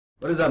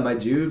What is up, my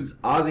Jubes?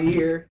 Ozzy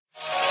here.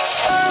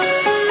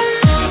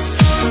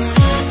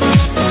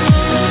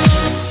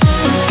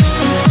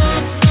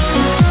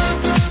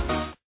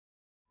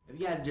 Have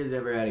you guys just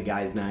ever had a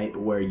guys' night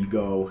where you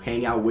go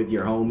hang out with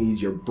your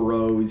homies, your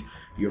bros,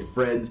 your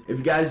friends? If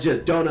you guys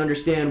just don't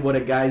understand what a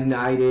guys'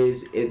 night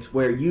is, it's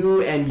where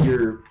you and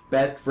your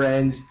best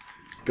friends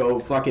go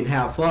fucking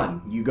have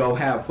fun. You go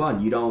have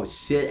fun. You don't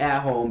sit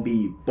at home,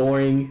 be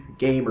boring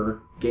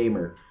gamer.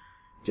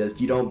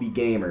 Just you don't be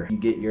gamer. You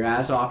get your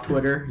ass off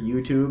Twitter,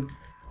 YouTube,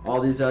 all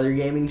this other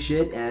gaming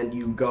shit, and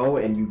you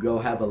go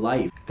have a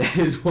life. That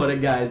is what a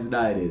guy's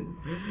night is.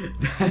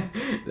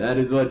 That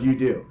is what you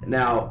do.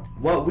 Now,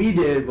 what we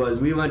did was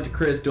we went to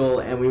Crystal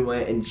and we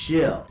went and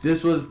chilled.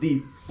 This was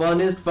the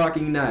funnest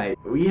fucking night.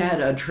 We had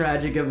a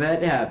tragic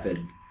event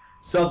happen.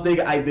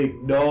 Something I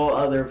think no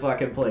other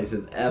fucking place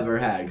has ever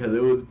had, because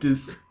it was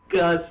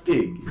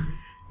disgusting.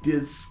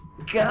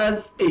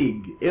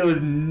 Disgusting. It was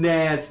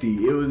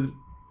nasty. It was...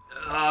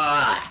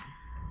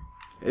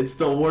 It's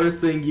the worst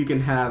thing you can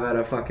have at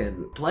a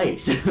fucking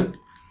place.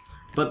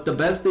 But the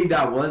best thing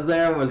that was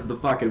there was the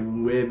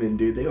fucking women,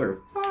 dude. They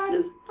were fine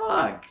as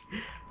fuck.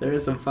 There are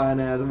some fine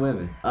ass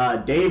women.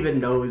 David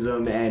knows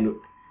them, and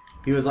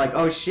he was like,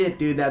 oh shit,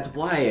 dude, that's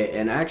Wyatt.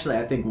 And actually,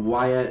 I think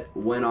Wyatt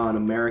went on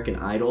American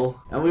Idol.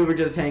 And we were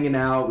just hanging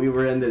out. We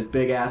were in this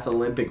big ass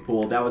Olympic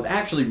pool that was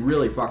actually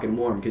really fucking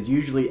warm, because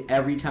usually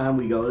every time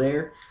we go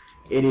there,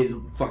 it is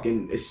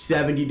fucking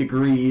 70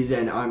 degrees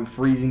and I'm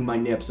freezing my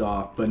nips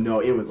off. But no,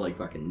 it was like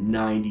fucking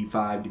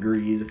 95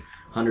 degrees,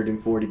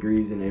 104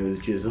 degrees, and it was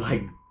just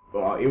like,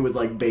 oh, it was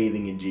like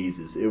bathing in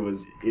Jesus. It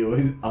was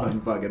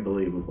unfucking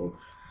believable.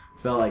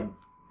 Felt like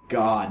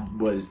God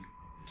was,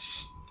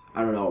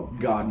 I don't know,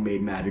 God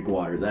made magic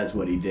water. That's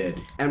what he did.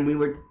 And we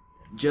were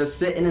just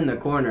sitting in the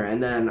corner,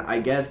 and then I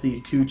guess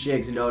these two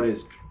chicks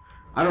noticed,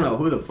 I don't know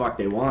who the fuck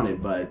they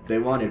wanted, but they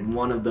wanted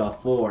one of the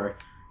four.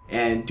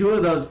 And two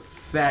of those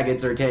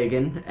faggots are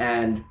taken,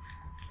 and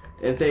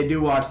if they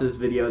do watch this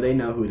video, they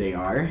know who they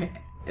are.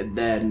 And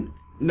then,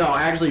 no,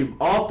 actually,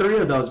 all three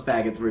of those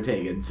faggots were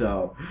taken,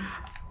 so...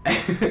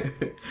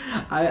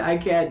 I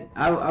can't,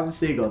 I'm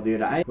single,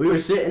 dude. We were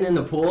sitting in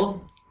the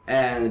pool,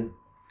 and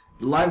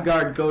the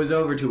lifeguard goes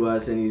over to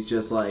us, and he's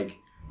just like,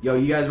 yo,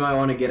 you guys might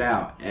want to get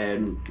out.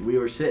 And we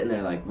were sitting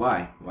there like,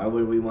 why? Why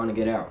would we want to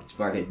get out? It's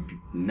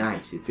fucking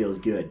nice. It feels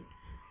good.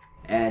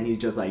 And he's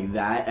just like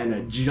that, and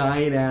a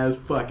giant ass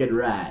fucking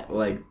rat,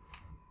 like,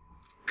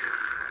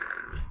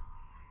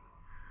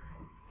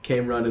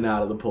 came running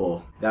out of the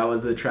pool. That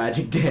was a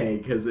tragic day,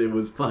 because it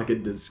was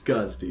fucking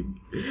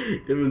disgusting.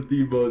 It was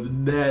the most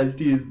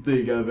nastiest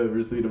thing I've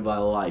ever seen in my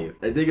life.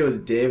 I think it was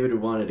David who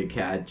wanted to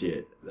catch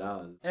it.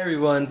 Hey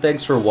everyone,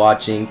 thanks for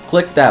watching.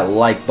 Click that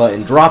like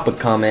button, drop a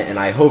comment, and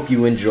I hope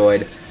you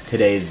enjoyed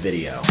today's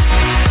video.